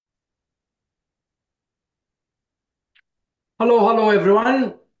Hello,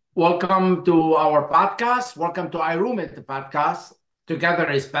 everyone. Welcome to our podcast. Welcome to iRoommate, the podcast. Together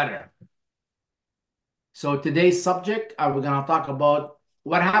is better. So today's subject, we're going to talk about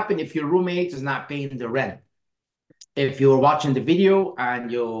what happened if your roommate is not paying the rent. If you're watching the video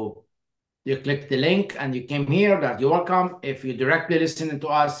and you click the link and you came here, that you're welcome. If you're directly listening to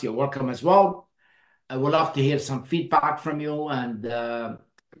us, you're welcome as well. I would love to hear some feedback from you and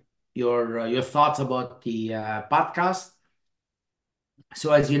your thoughts about the podcast.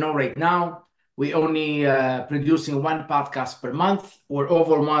 So as you know, right now, we only producing one podcast per month. We're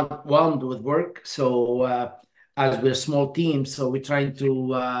overwhelmed with work. So as we're a small team, so uh, we're trying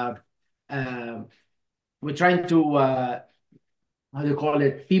to how do you call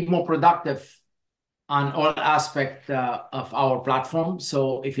it, be more productive on all aspect of our platform.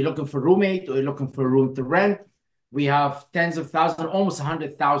 So if you're looking for roommate or you're looking for a room to rent, we have tens of thousands, almost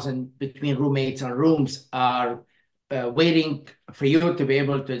 100,000 between roommates and rooms are waiting for you to be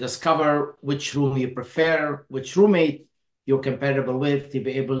able to discover which room you prefer, which roommate you're compatible with to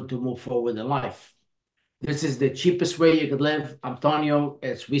be able to move forward in life. This is the cheapest way you could live. I'm telling you,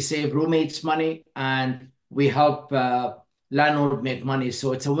 it's we save roommates money and we help landlord make money.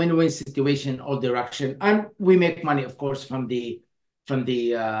 So it's a win-win situation all direction, and we make money, of course, from the whole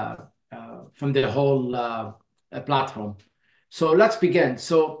platform. So let's begin.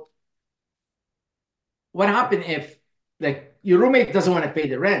 So what happened if like your roommate doesn't want to pay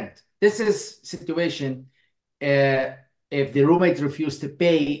the rent? This is situation. Uh, if the roommate refuses to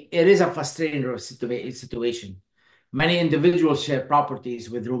pay, it is a frustrating situation. Many individuals share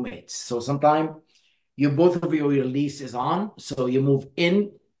properties with roommates. So sometimes you both of your lease is on, so you move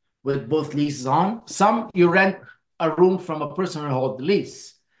in with both leases on. Some you rent a room from a person who holds the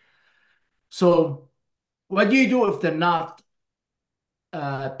lease. So what do you do if they're not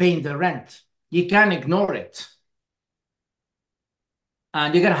paying the rent? You can't ignore it.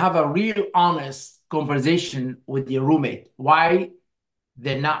 And you're going to have a real honest conversation with your roommate. Why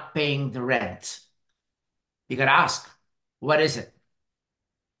they're not paying the rent? You got to ask, what is it?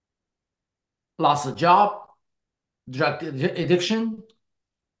 Lost a job, drug addiction,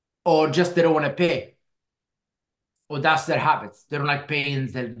 or just they don't want to pay? Or that's their habits. They don't like paying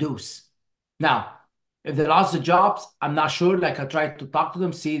their dues. Now, if they lost the jobs, I'm not sure. Like I tried to talk to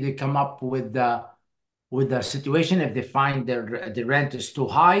them, see they come up with the situation. If they find the rent is too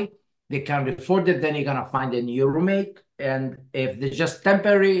high, they can't afford it, then you're gonna find a new roommate. And if they're just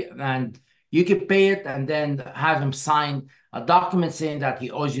temporary and you can pay it and then have him sign a document saying that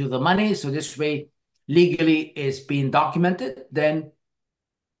he owes you the money. So this way legally is being documented, then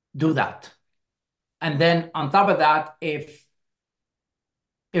do that. And then on top of that, if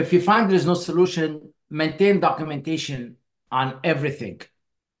you find there's no solution, maintain documentation on everything.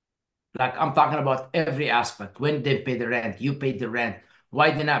 Like I'm talking about every aspect. When they pay the rent, you paid the rent.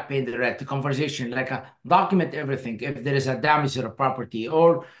 Why they not pay the rent? The conversation, like document everything. If there is a damage to the property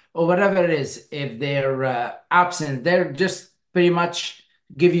or whatever it is, if they're absent, they're just pretty much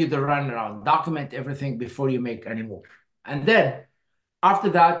give you the runaround. Document everything before you make any move. And then after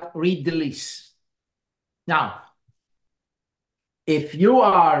that, read the lease. Now, if you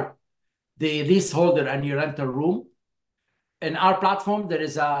are the leaseholder and you rent a room, in our platform,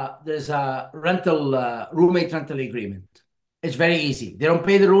 there's a rental roommate rental agreement. It's very easy. They don't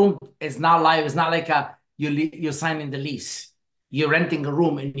pay the room. It's not live. It's not like you're signing the lease. You're renting a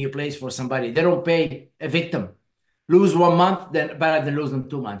room in your place for somebody. They don't pay a victim. Lose 1 month, then better than losing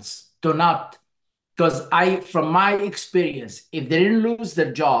 2 months. Do not, because from my experience, if they didn't lose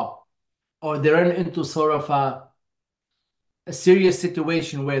their job or they run into sort of a serious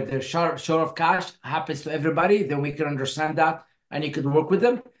situation where they're short of cash, happens to everybody, then we can understand that and you could work with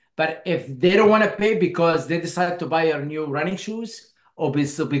them. But if they don't want to pay because they decide to buy a new running shoes, or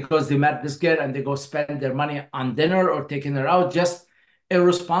because they met this girl and they go spend their money on dinner or taking her out, just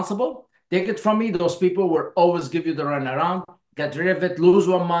irresponsible, take it from me. Those people will always give you the runaround. Get rid of it, lose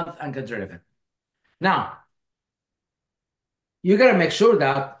 1 month and get rid of it. Now, you got to make sure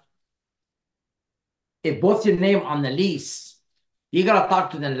that if both your name on the lease, you got to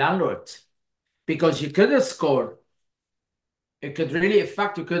talk to the landlord, because you could score. It could really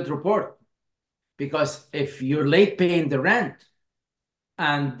affect your credit report, because if you're late paying the rent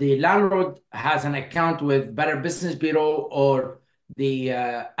and the landlord has an account with Better Business Bureau or the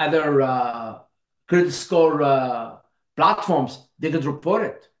other credit score platforms, they could report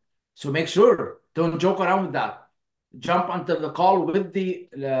it. So make sure, don't joke around with that. Jump onto the call with the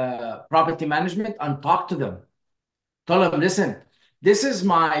property management and talk to them. Tell them, listen, this is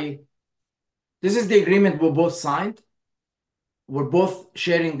the agreement we both signed. We're both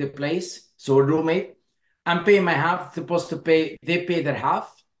sharing the place, so we're roommate. I'm paying my half. Supposed to pay. They pay their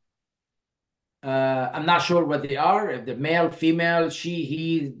half. I'm not sure what they are. If they're male, female, she,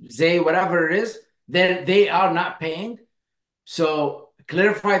 he, they, whatever it is, they are not paying. So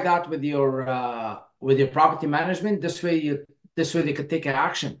clarify that with your property management. This way they could take an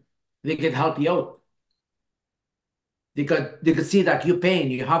action. They could help you out. They could see that you're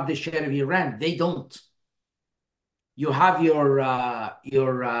paying. You have the share of your rent. They don't. You have your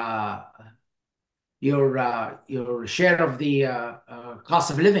share of the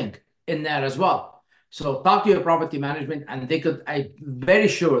cost of living in there as well. So talk to your property management, and I'm very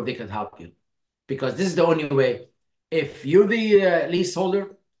sure they could help you, because this is the only way. If you're the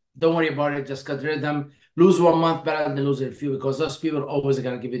leaseholder, don't worry about it. Just cut rid of them. Lose 1 month better than losing a few, because those people are always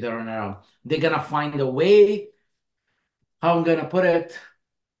going to give you the runaround. They're going to find a way. How I'm going to put it?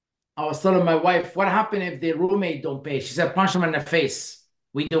 I was telling my wife, what happened if the roommate don't pay? She said, punch them in the face.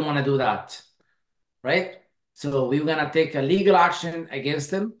 We don't want to do that, right? So we're going to take a legal action against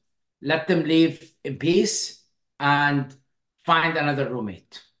them, let them leave in peace, and find another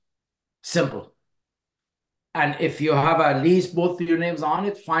roommate. Simple. And if you have a lease, both of your names on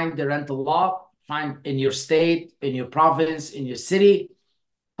it, find the rental law, find in your state, in your province, in your city,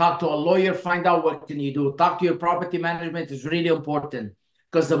 talk to a lawyer, find out what can you do. Talk to your property management is really important,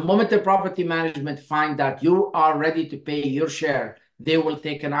 because the moment the property management find that you are ready to pay your share, they will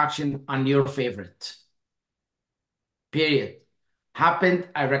take an action on your favorite. Period. Happened.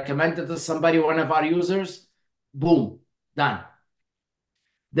 I recommended to somebody, one of our users, boom, done.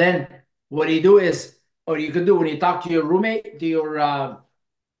 Then what you do is, or you could do when you talk to your roommate, to your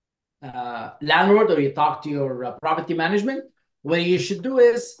landlord, or you talk to your property management, what you should do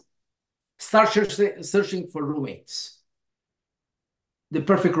is start searching for roommates, the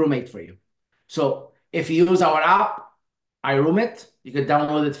perfect roommate for you. So if you use our app, iRoomit, you can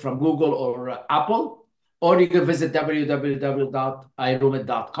download it from Google or Apple, or you can visit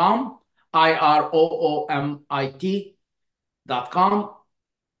www.iroomit.com, IROOMIT.com.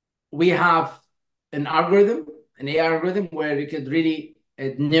 We have an algorithm, an AI algorithm, where you could really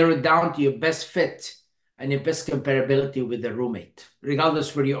narrow it down to your best fit and your best comparability with the roommate,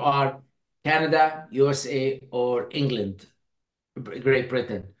 regardless where you are, Canada, USA, or England, Great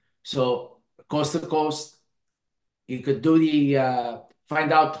Britain. So coast to coast, you could do the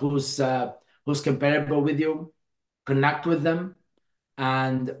find out who's comparable with you, connect with them,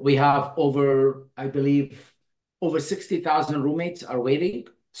 and we have I believe, over 60,000 roommates are waiting.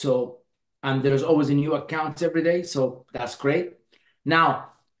 So, and there's always a new account every day, so that's great. Now,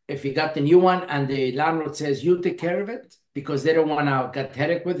 if you got the new one and the landlord says you take care of it because they don't want to get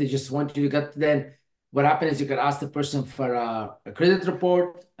headache with, they just want you to get, then what happens is you could ask the person for a credit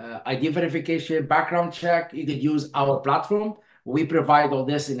report, ID verification, background check. You could use our platform. We provide all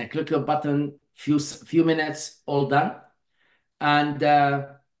this in a click of a button, few minutes, all done. And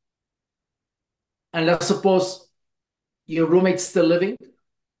let's suppose your roommate's still living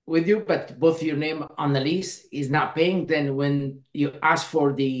with you, but both your name on the lease is not paying. Then when you ask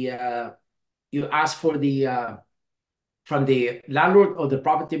for the from the landlord or the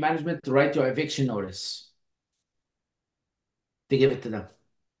property management to write your eviction notice, to give it to them.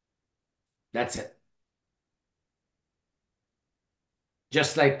 That's it.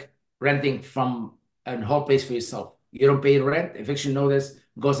 Just like renting from a whole place for yourself. You don't pay rent, eviction notice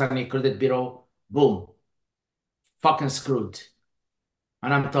goes on your credit bureau, boom, fucking screwed.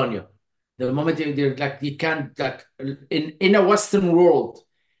 And I'm telling you, the moment you're like, you can't, like, in a Western world,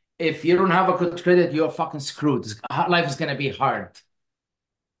 if you don't have a good credit, you're fucking screwed. Life is going to be hard.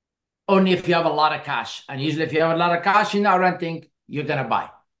 Only if you have a lot of cash. And usually if you have a lot of cash, you're not renting, you're going to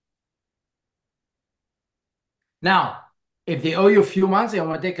buy. Now, if they owe you a few months, they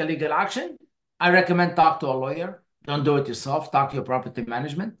want to take a legal action, I recommend talk to a lawyer. Don't do it yourself. Talk to your property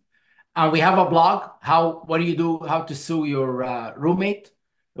management. And we have a blog, what do you do, how to sue your roommate.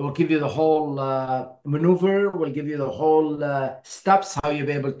 It will give you the whole maneuver, will give you the whole steps, how you'll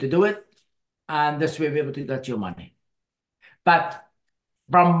be able to do it. And this way you'll be able to get your money. But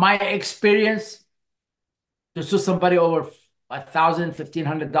from my experience, to sue somebody over $1,000,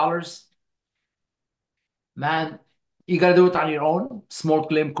 $1,500, man, you got to do it on your own, small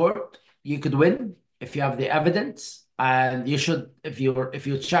claim court. You could win if you have the evidence. And you should, if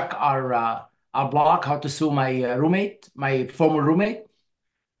you check our blog, how to sue my roommate, my former roommate,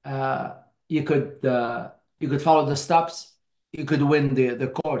 you could follow the steps. You could win the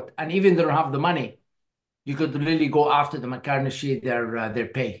court, and even they don't have the money, you could really go after them and garnish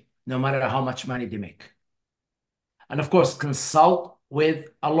their pay, no matter how much money they make. And of course, consult with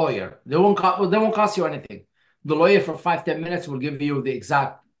a lawyer. They won't cost you anything. The lawyer for 5-10 minutes will give you the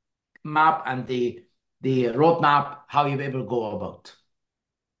exact map and the the roadmap, how you able to go about.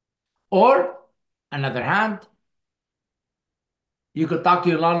 Or, another hand, you could talk to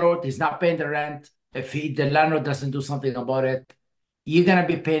your landlord. He's not paying the rent. If the landlord doesn't do something about it, you're gonna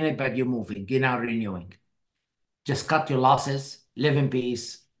be paying it, but you're moving. You're not renewing. Just cut your losses, live in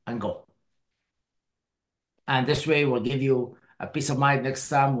peace, and go. And this way, will give you a peace of mind next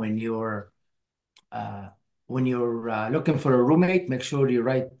time uh, when you're looking for a roommate. Make sure you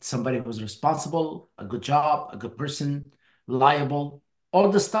write somebody who's responsible, a good job, a good person, reliable, all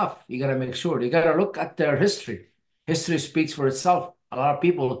the stuff. You gotta make sure. You gotta look at their history. History speaks for itself. A lot of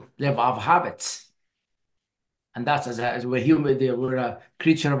people live off habits, and that's as we're human. We're a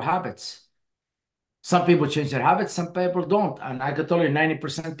creature of habits. Some people change their habits, some people don't, and I could tell you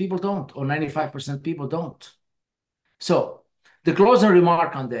 90% people don't, or 95% people don't. So the closing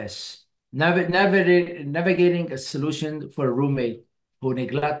remark on this, navigating a solution for a roommate who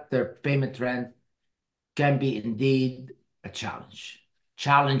neglect their payment rent can be indeed a challenge.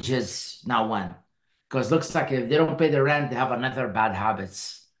 Challenges not one, because looks like if they don't pay the rent, they have another bad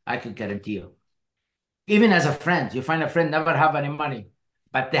habits. I can guarantee you. Even as a friend, you find a friend never have any money,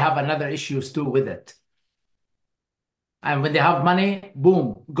 but they have another issues too with it. And when they have money,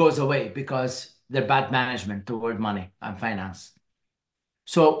 boom, goes away because they're bad management toward money and finance.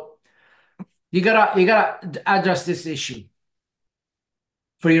 So you gotta address this issue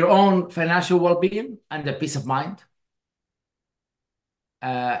for your own financial well-being and the peace of mind.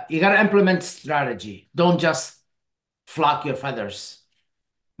 You gotta implement strategy. Don't just flock your feathers.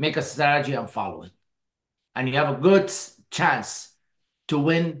 Make a strategy and follow it, and you have a good chance to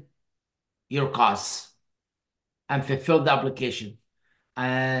win your cause and fulfill the application,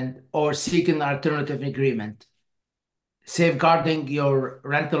 and or seek an alternative agreement, safeguarding your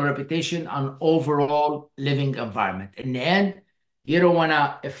rental reputation and overall living environment. In the end, you don't want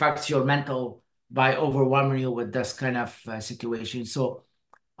to affect your mental by overwhelming you with this kind of situation. So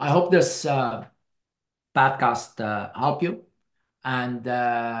I hope this podcast help you. And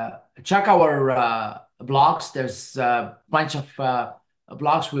check our blogs. There's a bunch of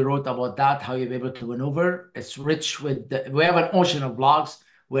blogs we wrote about that, how you're able to maneuver. It's rich with we have an ocean of blogs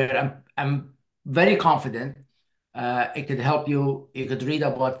where I'm very confident it could help you. You could read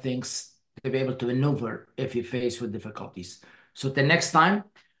about things to be able to maneuver if you face with difficulties. So the next time,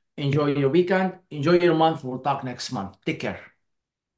 enjoy your weekend, enjoy your month. We'll talk next month. Take care.